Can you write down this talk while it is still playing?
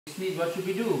Sneeze, what should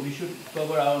we do? We should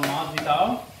cover our mouth with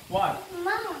our what?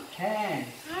 Mouth. Hands.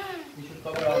 We should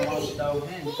cover our mouth with our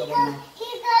hands. Cover mouth.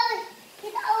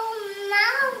 His own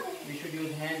mouth. We should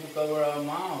use hand to cover our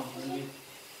mouth.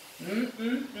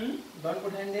 Don't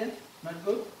put hand there. Not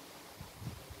good.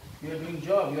 You are doing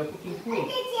job. You are cooking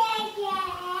food.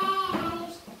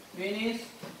 Finish.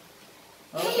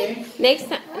 Okay. Next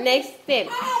step.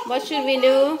 What should we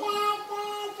do?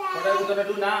 What are we gonna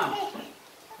do now?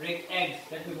 Break eggs.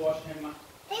 Let me wash him.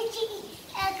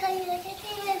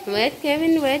 Wait,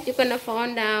 Kevin, wait. You're gonna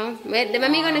fall down. Wait, the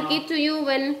mommy gonna give to you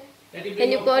when you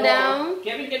go fork? down.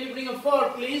 Kevin, can you bring a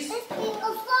fork, please? Let's bring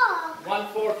a fork. 1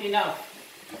 fork enough.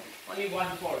 Only 1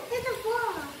 fork. There's a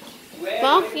fork. Where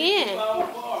Fork do we here. keep our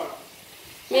fork?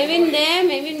 Mevin there,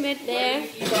 Mevin wait Where there. do we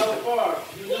keep our fork?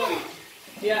 You know it.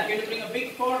 Yeah, can you bring a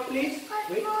big fork, please? Wait.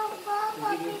 Bring the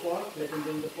fork. Let him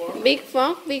bring the fork. Big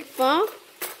fork, big fork.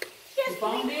 You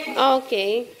found it?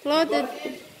 Okay, close You it. got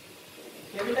it?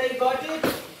 Kevin, you got it?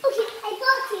 Okay, I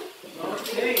got it.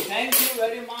 Okay, thank you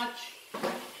very much.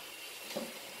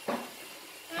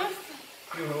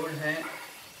 You hold hand.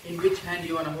 In which hand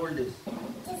you want to hold this?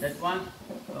 That one?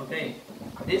 Okay.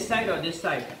 This side or this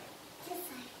side?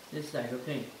 This side,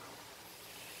 okay.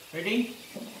 Ready?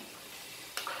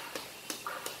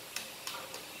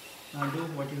 Now do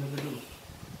what you have to do.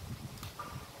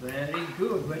 Very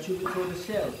good. Where should we throw the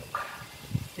shell?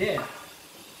 There.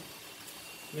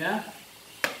 Yeah?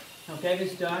 Now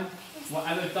Kevin's done. Well,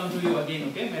 I will come to you again,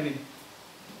 okay, Mevin?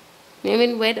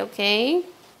 Mevin wait, okay?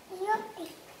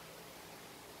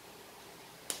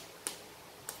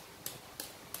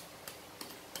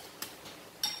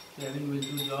 Kevin will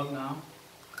do job now.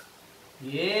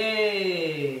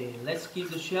 Yay! Let's keep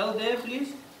the shell there,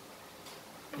 please.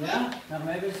 Yeah? Now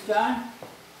Mevin's done.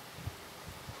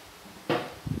 Can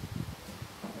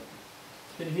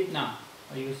you hit now?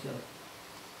 Or yourself?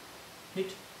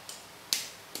 Hit.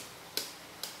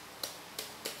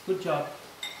 Good job.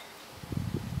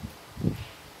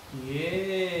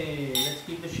 Yay! Let's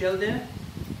keep the shell there.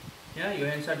 Yeah, your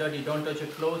hands are dirty. Don't touch your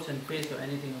clothes and face or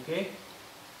anything, okay?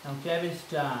 Now Kevin's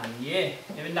done. Yeah,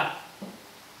 Kevin done.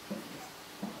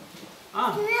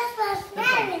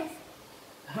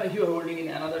 You are holding in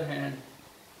another hand.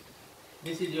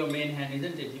 This is your main hand,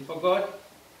 isn't it? You forgot?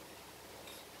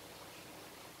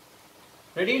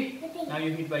 Ready? Ready. Now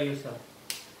you hit by yourself.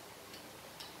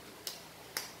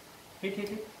 Hit, hit,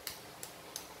 hit.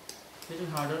 Little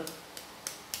harder.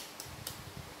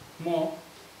 More.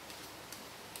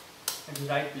 At the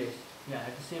right place. Yeah,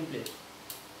 at the same place.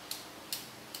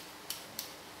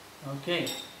 Okay.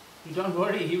 You don't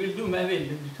worry, he will do,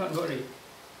 Mevin. Don't worry.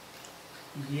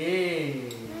 Yay.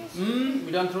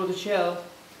 We don't throw the shell.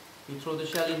 You throw the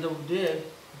shell in the there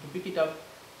to pick it up.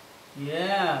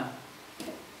 Yeah.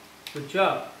 Good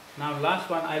job. Now last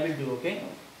one I will do, okay?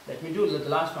 Let me do the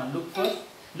last one. Look first.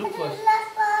 Look first.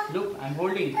 Look, I'm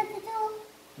holding.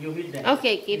 You hit that.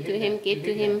 Okay, give to him, give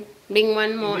to him. Bring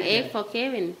one more egg for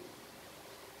Kevin.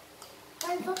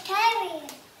 One for Kevin.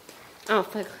 Oh,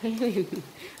 for Kevin.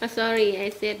 Oh, sorry, I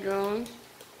said wrong.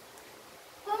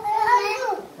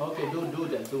 Okay, do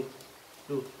that. Do.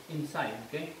 Inside,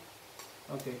 okay?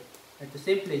 Okay. At the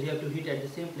same place, you have to hit at the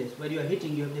same place. Where you are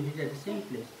hitting, you have to hit at the same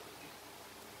place.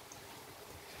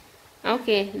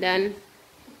 Okay, done.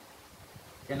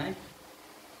 Can I?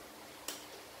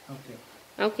 Okay.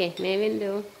 Okay, Mevin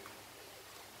do.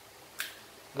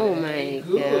 Oh Very my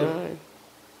good. God.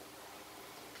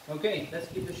 Okay, let's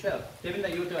keep the shell. Kevin,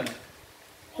 your turn.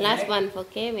 Last Next. one for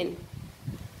Kevin.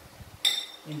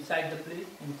 Inside the place.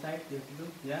 Inside, you have to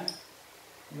do. Yeah?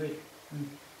 Wait.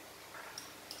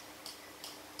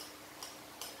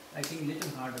 I think little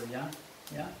harder, yeah?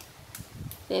 Yeah?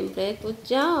 Same place, good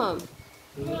job.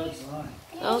 Good one.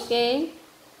 Okay,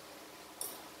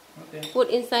 Okay. put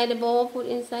inside the bowl, put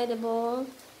inside the bowl.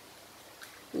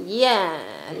 Yeah,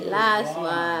 Good last one.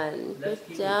 one. Let's Good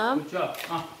keep job. Good job.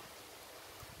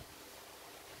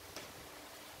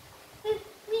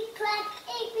 We crack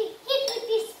if we hit with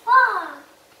this fork.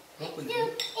 Open Still,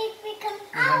 it. if we come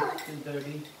Yeah, out. still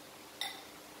dirty.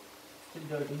 Still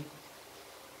dirty.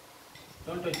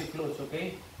 Don't touch your clothes,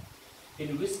 okay? Can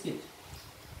you whisk it?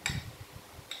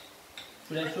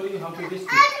 Should I show you how to whisk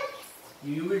it?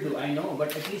 You will do, I know,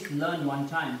 but at least learn one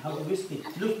time how to whisk it.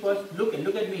 Look first, look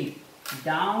at me.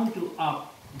 Down to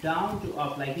up,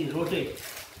 like this, rotate.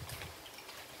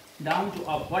 Down to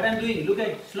up. What I'm doing, look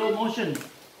at slow motion.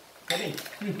 Kevin,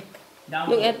 down.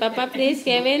 Look to at up. Papa, At please, least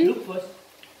Kevin. Look first.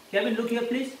 Kevin, look here,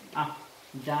 please.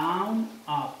 Down,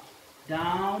 up,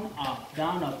 down, up,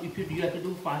 down, up. If you have to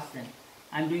do fast then.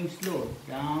 I'm doing slow.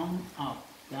 Down, up,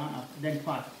 then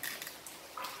fast.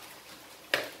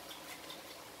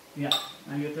 Yeah,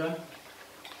 now your turn.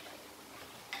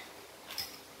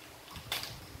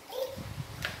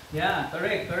 Yeah,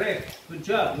 correct. Good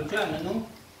job, Nanu.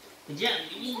 Good job.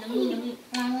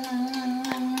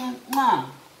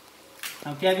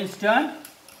 Now Kevin's turn.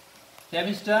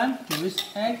 To whisk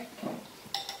egg.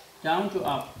 Down to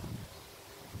up.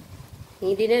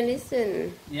 He didn't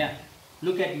listen. Yeah,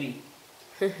 look at me.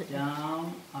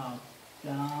 Down, up,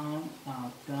 down,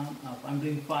 up, down, up. I'm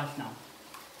doing fast now.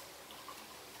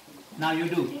 Now you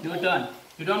do. Your turn.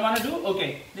 You don't want to do?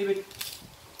 Okay, leave it.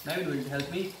 Mevin will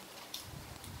help me.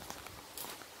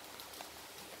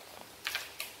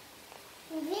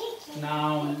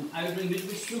 Now I will bring a little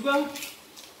bit sugar.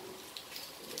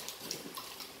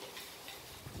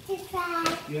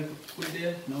 You have to put it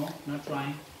there. No, not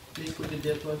trying. Please put it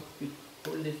there first.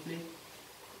 Hold this, please.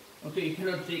 Okay, you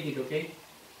cannot take it. Okay.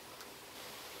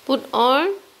 Put all?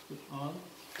 Put all.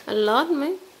 A lot,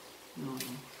 man. No.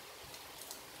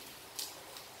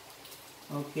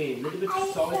 Okay, little bit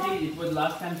salty. It was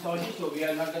last time salty, so we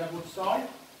are not gonna put salt.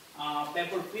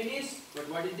 Pepper finish. But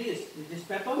what is this? Is this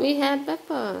pepper? We have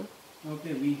pepper.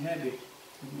 Okay, we have it.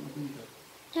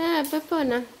 Yeah, pepper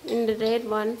na in the red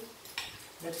one.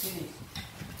 Let's finish.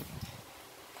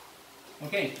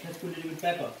 Okay, let's put a little bit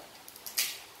pepper.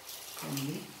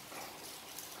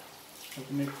 Have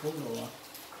to make cold or what?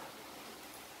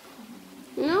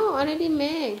 No, already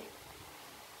made.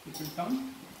 It will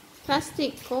come?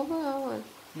 Plastic cover over.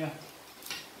 Yeah.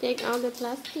 Take out the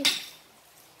plastic.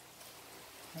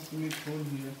 Have to make cold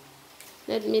here.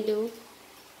 Let me do.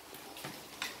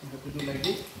 You have to do like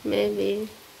this? Maybe.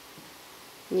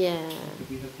 Yeah.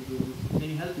 We have to do this. Can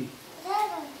you help me?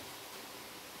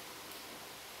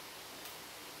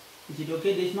 Is it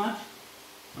okay this much?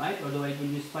 Right? Otherwise it will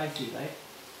be spicy, right?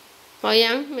 พอ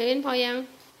ยังไม่เป็นพอยัง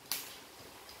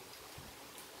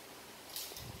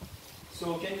So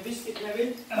can you whisk it,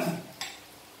 Mevin?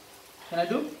 Can I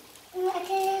do?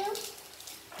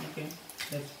 Okay,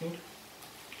 that's good.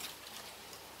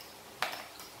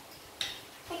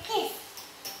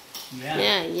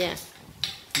 Yeah. Yeah.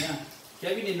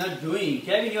 Kevin is not doing.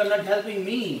 Kevin, you are not helping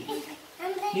me.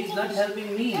 He's not helping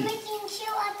me. I'm making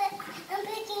shell out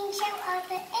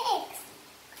the eggs.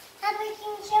 I'm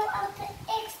making shell out the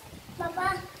eggs, Papa.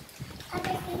 I'm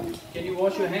making. Can you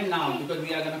wash your hand now? Because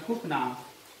we are gonna cook now.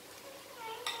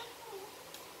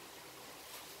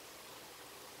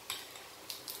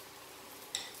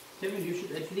 Kevin, you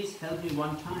should at least help me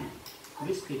one time.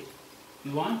 Whisk it.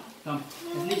 You want? Come.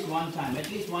 At least one time. At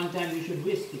least one time you should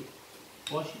whisk it.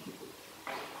 Wash it.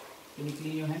 Can you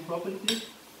clean your hand properly, please?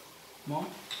 Mom?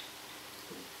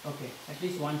 Okay. At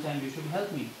least one time you should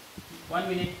help me. 1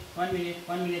 minute.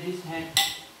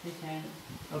 This hand.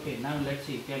 Okay, now let's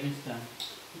see. Kevin's turn.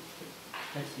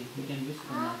 Let's see. We can whisk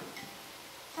them now.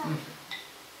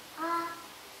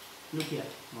 Look here.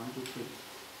 1, 2, 3.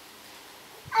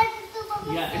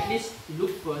 Yeah, at least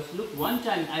look first. Look one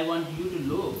time. I want you to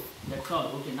look. That's all.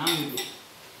 Okay, now you do.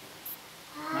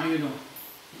 Now you know.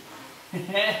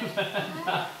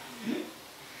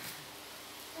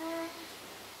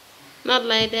 Not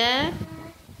like that.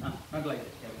 Not like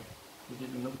that, Kevin. You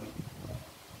didn't look.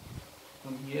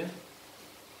 From here,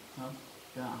 up,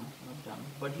 down.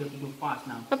 But you have to do fast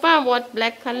now. Papa, what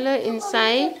black color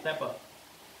inside? Pepper.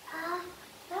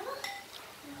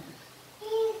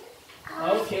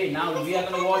 Okay, now we are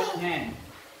gonna wash hand.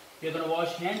 We are gonna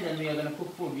wash hand, then we are gonna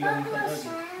cook food. We are gonna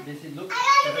cook. This is look.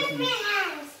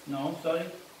 No, sorry.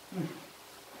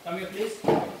 Come here, please.